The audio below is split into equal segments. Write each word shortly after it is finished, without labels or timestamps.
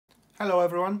Hello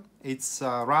everyone, it's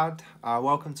Rad.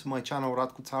 Welcome to my channel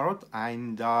Radko Tarot,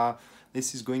 and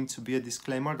this is going to be a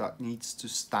disclaimer that needs to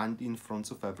stand in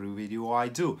front of every video I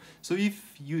do. So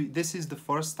if this is the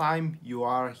first time you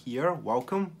are here,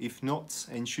 welcome. If not,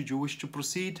 and should you wish to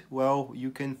proceed, well,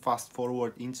 you can fast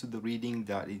forward into the reading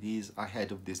that it is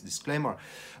ahead of this disclaimer.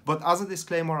 But as a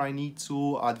disclaimer, I need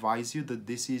to advise you that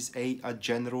this is a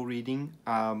general reading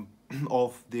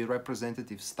of the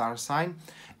representative star sign,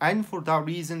 and for that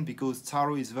reason, because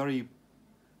tarot is very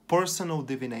personal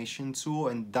divination tool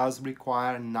and does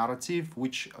require narrative,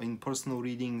 which in personal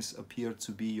readings appear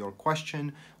to be your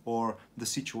question or the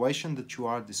situation that you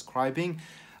are describing.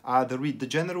 The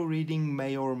general reading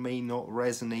may or may not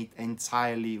resonate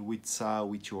entirely with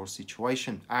your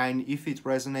situation, and if it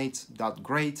resonates, that's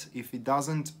great. If it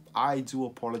doesn't, I do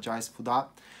apologize for that,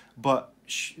 but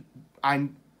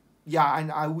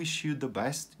and I wish you the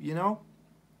best, you know,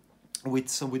 with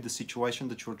the situation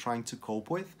that you're trying to cope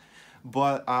with.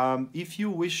 But if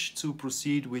you wish to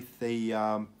proceed with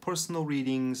the personal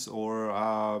readings,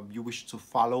 or you wish to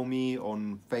follow me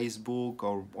on Facebook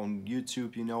or on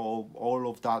YouTube, you know, all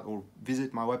of that, or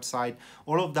visit my website,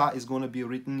 all of that is going to be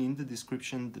written in the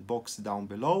description box down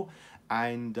below.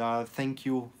 And thank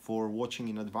you for watching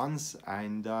in advance,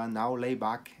 and now lay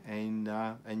back and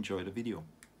enjoy the video.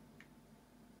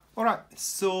 Alright,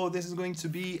 so this is going to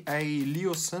be a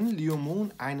Leo Sun, Leo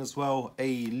Moon, and as well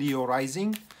a Leo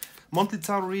Rising. Monthly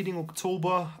tarot reading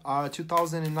October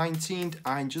 2019,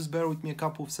 and just bear with me a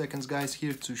couple of seconds, guys,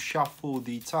 here to shuffle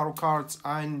the tarot cards,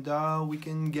 and we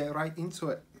can get right into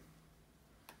it.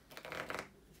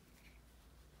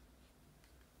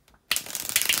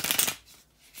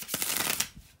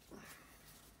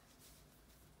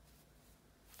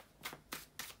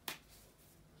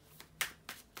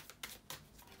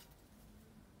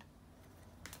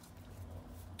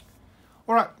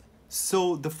 Alright,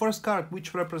 so the first card,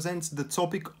 which represents the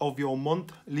topic of your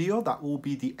month, Leo, that will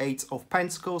be the Eight of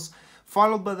Pentacles,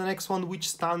 followed by the next one, which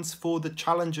stands for the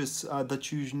challenges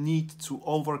that you need to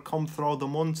overcome throughout the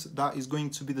month. That is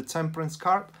going to be the Temperance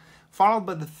card, followed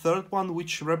by the third one,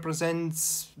 which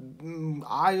represents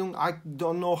I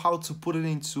don't know how to put it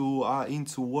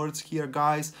into words here,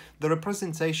 guys. The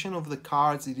representation of the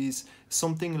cards, it is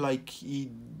something like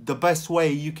the best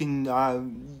way you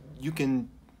can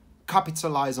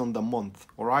capitalize on the month,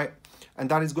 all right? And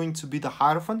that is going to be the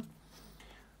Hierophant,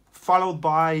 followed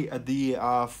by the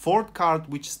fourth card,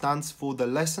 which stands for the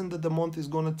lesson that the month is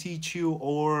going to teach you,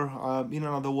 or in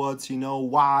other words, you know,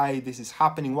 why this is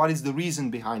happening, what is the reason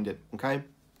behind it, okay?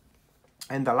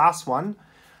 And the last one,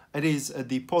 it is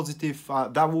the positive,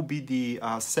 that will be the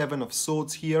Seven of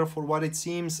Swords here for what it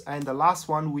seems. And the last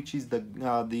one, which is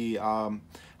the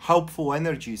helpful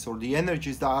energies, or the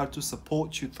energies that are to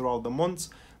support you throughout the months,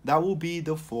 that will be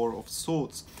the Four of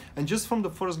Swords. And just from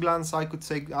the first glance, I could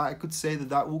say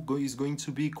that is going to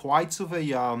be quite of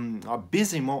a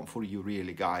busy month for you,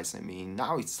 really, guys. I mean,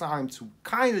 now it's time to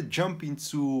kind of jump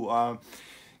into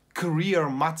career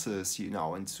matters, you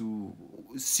know, and to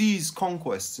seize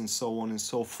conquests and so on and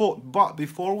so forth. But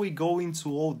before we go into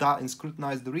all that and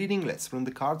scrutinize the reading, let's run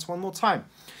the cards one more time.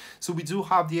 So we do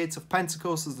have the Eight of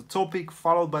Pentacles as the topic,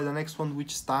 followed by the next one,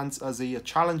 which stands as a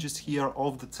challenges here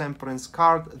of the Temperance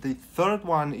card. The third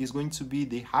one is going to be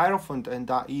the Hierophant, and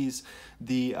that is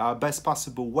the best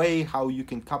possible way how you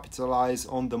can capitalize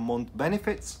on the month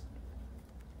benefits.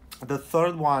 The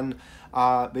third one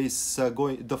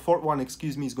the fourth one,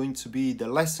 excuse me, is going to be the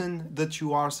lesson that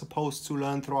you are supposed to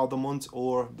learn throughout the month,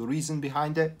 or the reason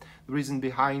behind it, the reason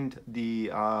behind the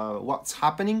what's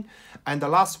happening. And the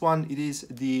last one, it is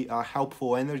the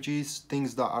helpful energies,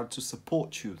 things that are to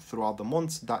support you throughout the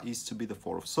month. That is to be the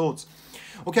Four of Swords.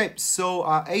 Okay,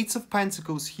 so Eight of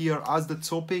Pentacles here as the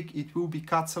topic, it will be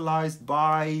catalyzed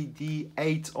by the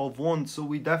Eight of Wands. So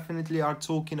we definitely are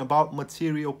talking about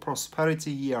material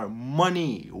prosperity here,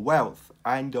 money, wealth,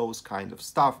 and those kind of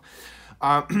stuff,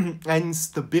 and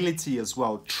stability as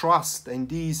well, trust, and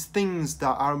these things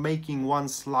that are making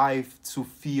one's life to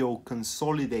feel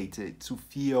consolidated, to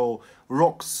feel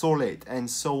rock solid, and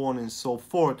so on and so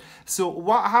forth. So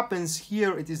what happens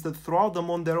here, it is that throughout the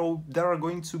month there are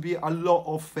going to be a lot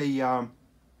of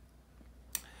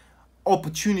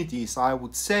opportunities, I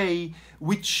would say,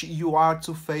 which you are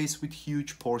to face with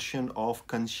huge portion of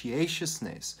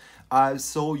conscientiousness.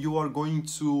 So you are going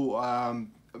to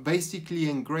basically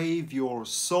engrave your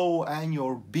soul and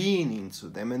your being into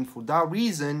them, and for that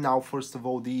reason, now first of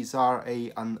all, these are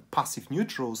a passive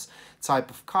neutrals type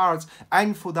of cards,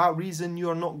 and for that reason you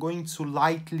are not going to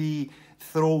lightly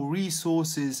throw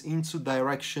resources into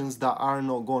directions that are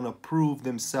not going to prove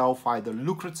themselves either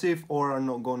lucrative or are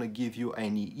not going to give you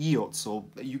any yield. So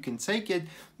you can take it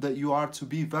that you are to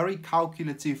be very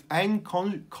calculative and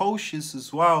cautious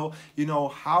as well, you know,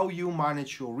 how you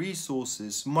manage your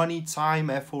resources, money, time,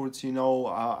 effort, you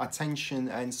know, attention,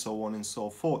 and so on and so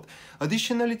forth.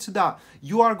 Additionally to that,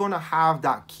 you are going to have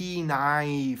that keen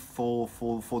eye for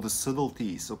the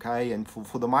subtleties, okay, and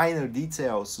for the minor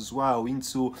details as well,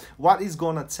 into what is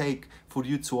going to take for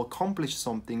you to accomplish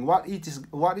something, what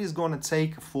is going to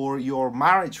take for your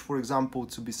marriage, for example,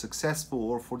 to be successful,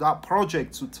 or for that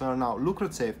project to turn out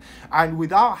lucrative. And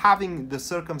without having the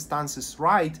circumstances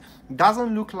right,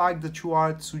 doesn't look like that you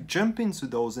are to jump into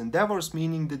those endeavors,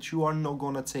 meaning that you are not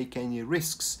going to take any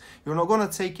risks, you're not going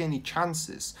to take any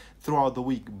chances throughout the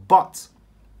week. But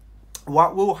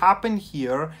what will happen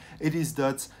here, it is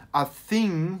that a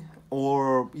thing,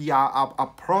 or a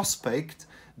prospect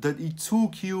that it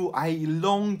took you a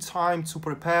long time to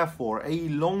prepare for, a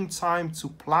long time to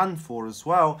plan for as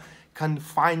well, can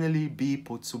finally be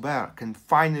put to bear, can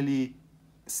finally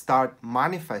start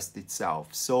manifest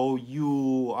itself. So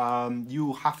you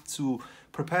have to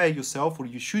prepare yourself, or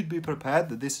you should be prepared,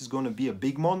 that this is going to be a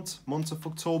big month of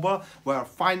October, where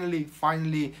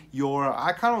finally your,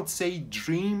 I cannot say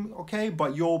dream, okay,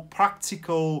 but your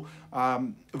practical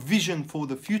vision for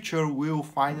the future will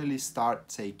finally start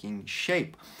taking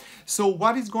shape. So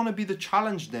what is going to be the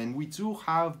challenge then? We do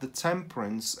have the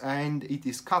Temperance, and it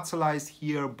is catalyzed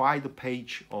here by the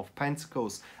Page of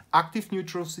Pentacles. Active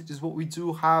neutrals, it is what we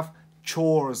do have.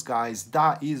 Chores, guys,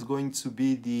 that is going to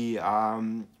be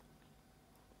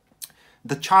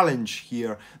the challenge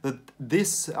here, that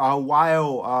this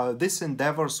this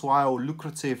endeavors, while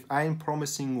lucrative and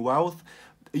promising wealth,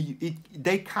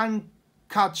 they can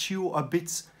catch you a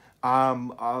bit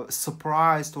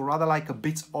surprised, or rather like a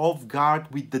bit off guard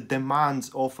with the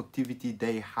demands of activity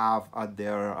they have at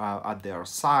their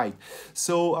side.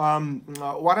 So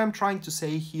what I'm trying to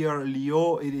say here,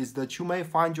 Leo, it is that you may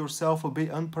find yourself a bit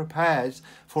unprepared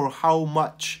for how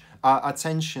much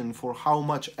attention, for how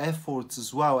much effort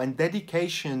as well, and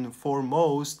dedication for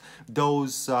most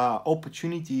those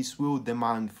opportunities will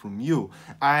demand from you.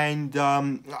 And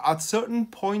at certain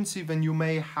points even you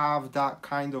may have that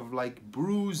kind of like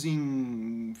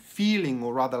bruising feeling,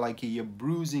 or rather like a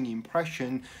bruising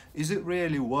impression. Is it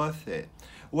really worth it?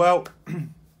 Well,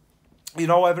 you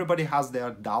know, everybody has their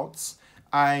doubts,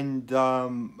 and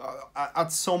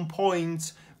at some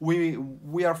point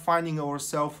we are finding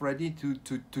ourselves ready to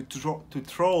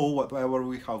throw whatever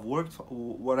we have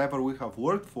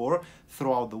worked for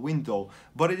throughout the window.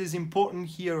 But it is important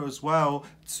here as well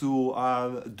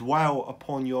to dwell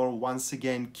upon your, once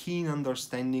again, keen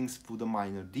understandings for the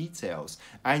minor details,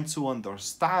 and to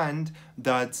understand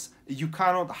that you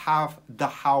cannot have the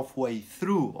halfway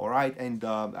through, all right, and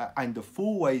the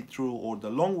full way through, or the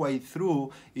long way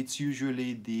through, it's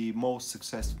usually the most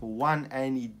successful one.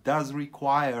 And it does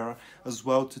require as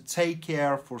well to take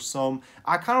care for some,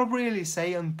 I can't really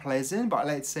say unpleasant, but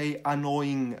let's say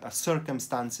annoying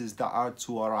circumstances that are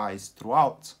to arise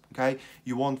throughout. Okay,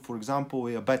 you want, for example,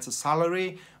 a better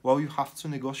salary, well, you have to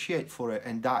negotiate for it,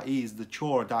 and that is the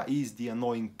chore, that is the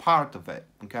annoying part of it.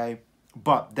 Okay,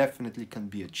 but definitely can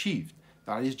be achieved.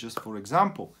 That is just for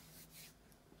example.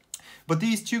 But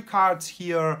these two cards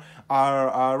here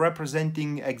are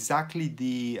representing exactly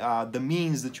the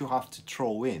means that you have to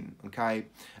throw in. Okay,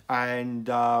 and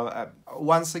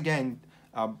once again,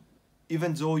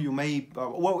 even though you may,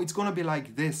 well, it's gonna be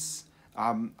like this.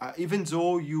 Even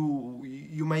though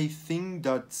you may think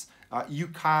that you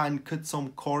can cut some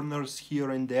corners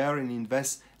here and there and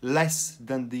invest less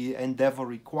than the endeavor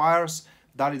requires,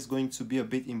 that is going to be a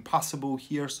bit impossible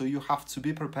here. So you have to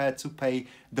be prepared to pay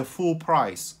the full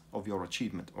price of your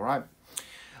achievement. All right.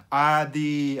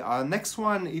 The next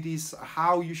one, it is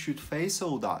how you should face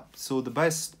all that. So the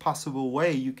best possible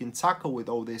way you can tackle with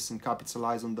all this and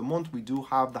capitalize on the month, we do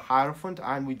have the Hierophant,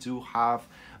 and we do have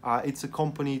it's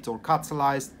accompanied or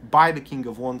catalyzed by the King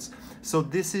of Wands. So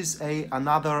this is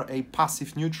another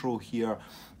passive neutral here,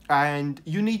 and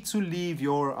you need to leave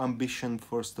your ambition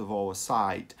first of all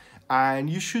aside, and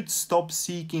you should stop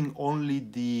seeking only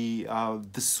the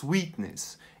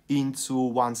sweetness into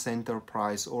one's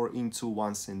enterprise or into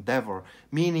one's endeavor,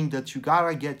 meaning that you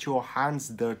gotta get your hands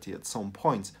dirty at some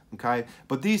point. Okay,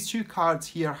 but these two cards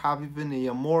here have even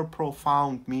a more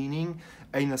profound meaning,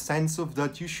 in a sense of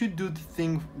that you should do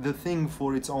the thing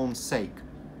for its own sake,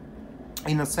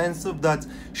 in a sense of that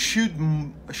should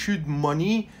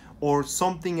money or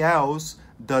something else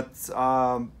that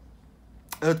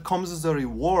it comes as a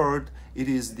reward, it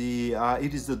is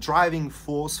the driving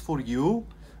force for you,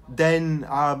 then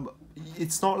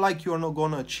it's not like you're not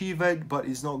going to achieve it, but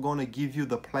it's not going to give you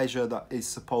the pleasure that it's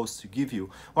supposed to give you.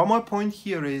 Well, my point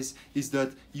here is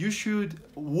that you should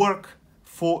work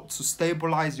to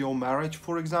stabilize your marriage,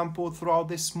 for example, throughout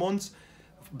this month,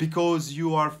 because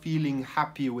you are feeling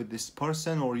happy with this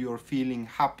person, or you're feeling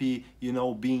happy, you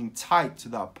know, being tied to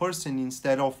that person,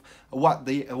 instead of what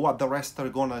the rest are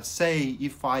gonna say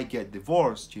if I get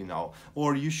divorced, you know.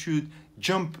 Or you should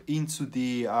jump into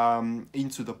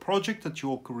the project at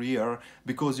your career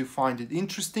because you find it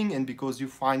interesting, and because you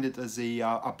find it as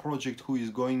a project who is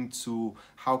going to,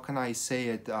 how can I say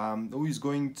it, who is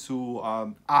going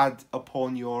to add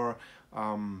upon your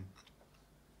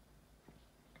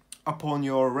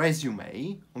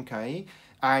resume, okay,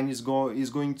 and is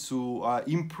going to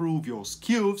improve your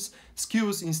skills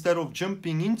instead of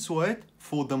jumping into it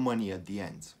for the money at the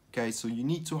end. Okay, so you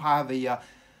need to have a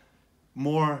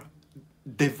more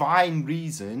divine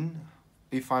reason,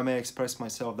 if I may express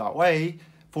myself that way,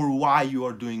 for why you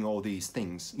are doing all these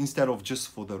things, instead of just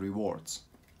for the rewards.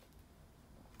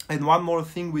 And one more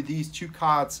thing with these two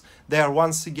cards, they are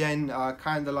once again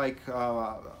kind of like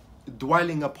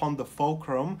dwelling upon the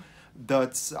fulcrum,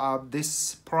 that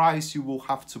this price you will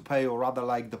have to pay, or rather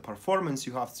like the performance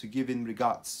you have to give in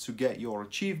regards to get your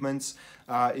achievements,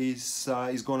 is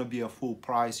going to be a full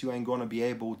price. You ain't going to be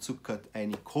able to cut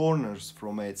any corners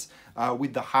from it,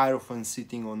 with the Hierophant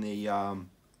sitting on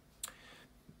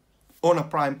a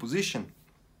prime position.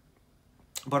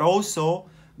 But also,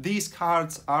 these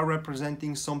cards are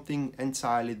representing something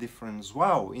entirely different as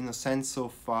well, in a sense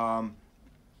of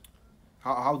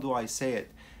how do I say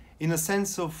it? In a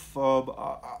sense of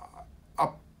a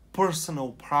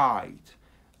personal pride.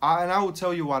 And I will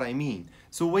tell you what I mean.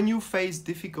 So when you face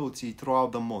difficulty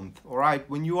throughout the month, all right,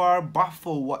 when you are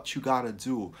baffled what you gotta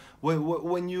do,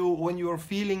 when you're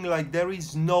feeling like there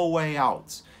is no way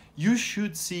out, you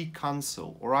should seek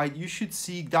counsel, all right? You should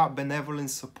seek that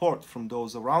benevolent support from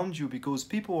those around you, because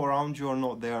people around you are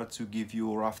not there to give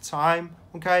you a rough time,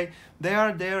 okay? They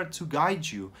are there to guide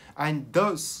you, and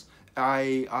thus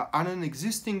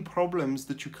existing problems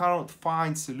that you cannot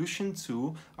find solution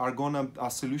to a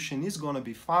solution is gonna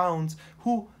be found,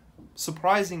 who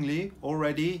surprisingly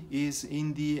already is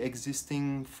in the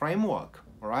existing framework,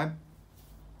 all right?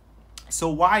 So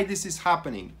why this is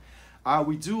happening?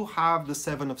 We do have the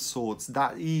Seven of Swords.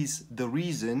 That is the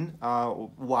reason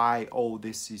why all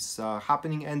this is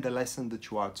happening, and the lesson that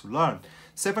you are to learn.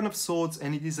 Seven of Swords,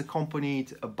 and it is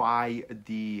accompanied by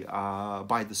the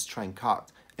Strength card.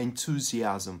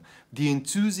 Enthusiasm. The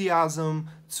enthusiasm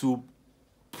to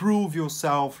prove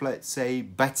yourself, let's say,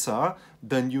 better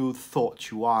than you thought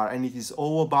you are. And it is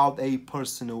all about a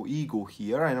personal ego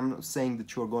here. And I'm not saying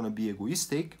that you're going to be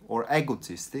egoistic or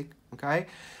egotistic, okay?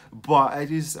 But it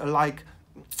is like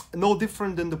no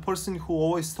different than the person who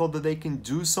always thought that they can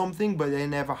do something, but they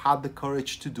never had the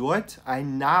courage to do it.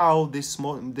 And now this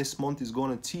month is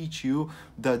going to teach you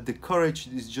that the courage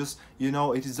is just, you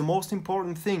know, it is the most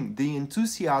important thing. The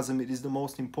enthusiasm, it is the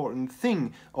most important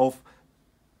thing of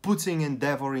putting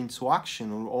endeavor into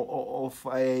action, or of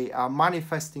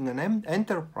manifesting an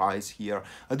enterprise here.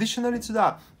 Additionally to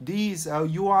that, these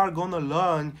you are gonna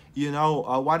learn, you know,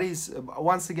 what is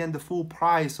once again the full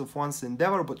price of one's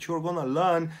endeavor, but you're gonna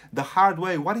learn the hard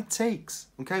way what it takes,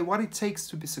 okay, what it takes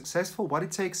to be successful, what it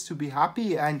takes to be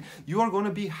happy. And you are gonna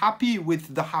be happy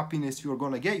with the happiness you're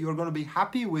gonna get. You're gonna be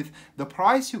happy with the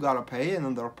price you gotta pay, and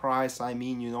under price I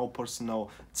mean, you know,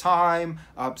 personal time,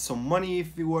 some money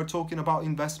if we were talking about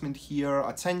investment here,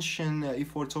 attention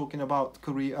if we're talking about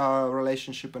career,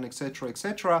 relationship, and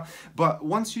etc. But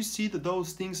once you see that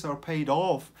those things are paid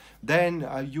off, then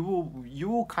you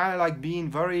will kind of like being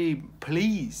very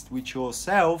pleased with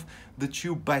yourself that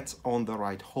you bet on the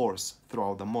right horse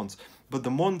throughout the months. But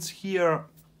the months here,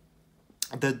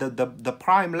 the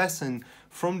prime lesson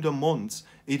from the months,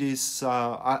 it is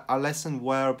a lesson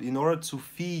where, in order to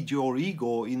feed your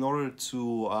ego, in order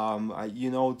to you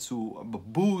know, to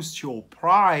boost your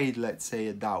pride, let's say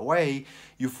it that way,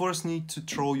 you first need to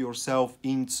throw yourself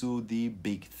into the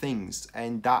big things.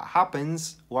 And that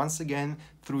happens once again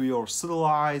through your subtle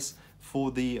eyes,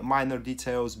 for the minor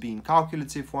details being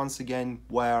calculative once again,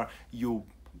 where you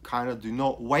kind of do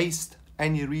not waste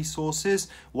any resources,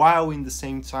 while in the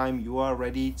same time you are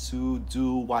ready to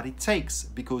do what it takes,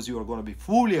 because you are going to be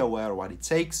fully aware of what it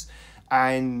takes.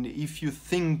 And if you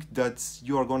think that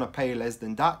you are going to pay less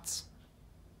than that,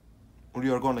 or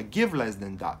you are going to give less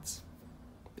than that,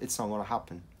 it's not going to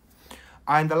happen.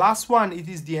 And the last one, it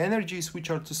is the energies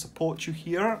which are to support you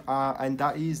here, and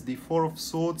that is the Four of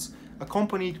Swords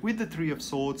accompanied with the Three of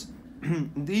Swords.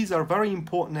 these are very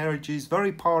important energies,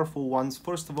 very powerful ones.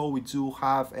 First of all, we do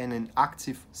have an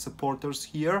active supporters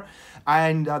here,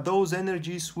 and those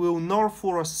energies will not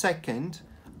for a second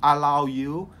allow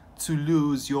you to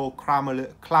lose your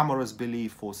clamorous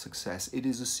belief for success. It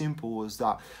is as simple as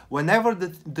that. Whenever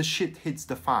the shit hits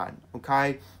the fan,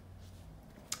 okay,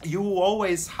 you will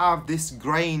always have this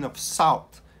grain of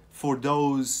salt for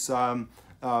those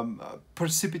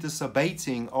precipitous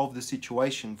abating of the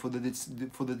situation, for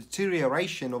the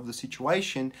deterioration of the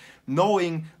situation,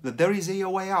 knowing that there is a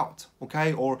way out,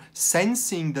 okay, or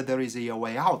sensing that there is a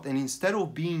way out. And instead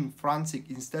of being frantic,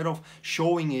 instead of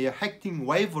showing a hectic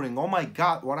wavering, oh my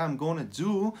God, what I'm gonna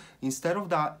do, instead of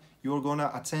that, you're gonna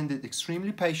attend it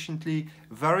extremely patiently,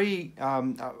 very,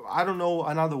 I don't know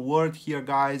another word here,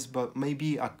 guys, but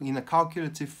maybe in a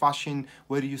calculative fashion,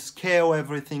 where you scale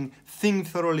everything, think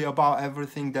thoroughly about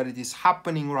everything that it is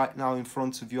happening right now in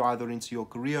front of you, either into your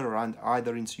career or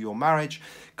either into your marriage.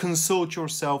 Consult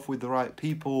yourself with the right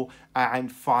people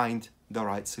and find the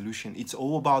right solution. It's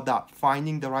all about that,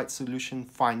 finding the right solution,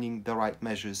 finding the right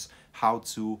measures, how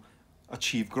to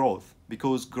achieve growth.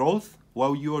 Because growth,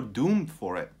 well, you are doomed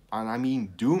for it. And I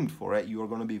mean doomed for it. You are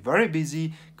going to be very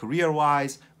busy,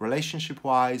 career-wise,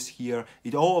 relationship-wise here.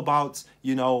 It's all about,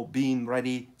 you know, being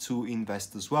ready to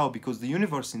invest as well, because the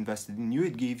universe invested in you.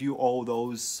 It gave you all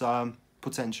those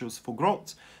potentials for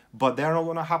growth. But they're not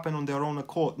going to happen on their own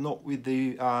accord, not with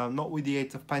the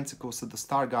Eight of Pentacles at the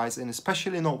start, guys, and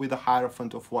especially not with the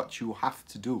Hierophant of what you have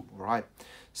to do, right?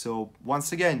 So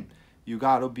once again, you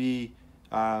got to be,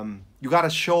 you got to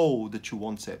show that you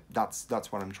want it. That's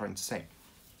what I'm trying to say.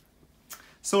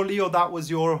 So Leo, that was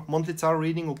your monthly tarot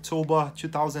reading, October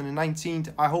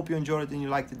 2019. I hope you enjoyed it and you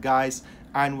liked it, guys.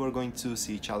 And we're going to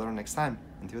see each other next time.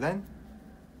 Until then,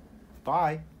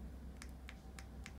 bye.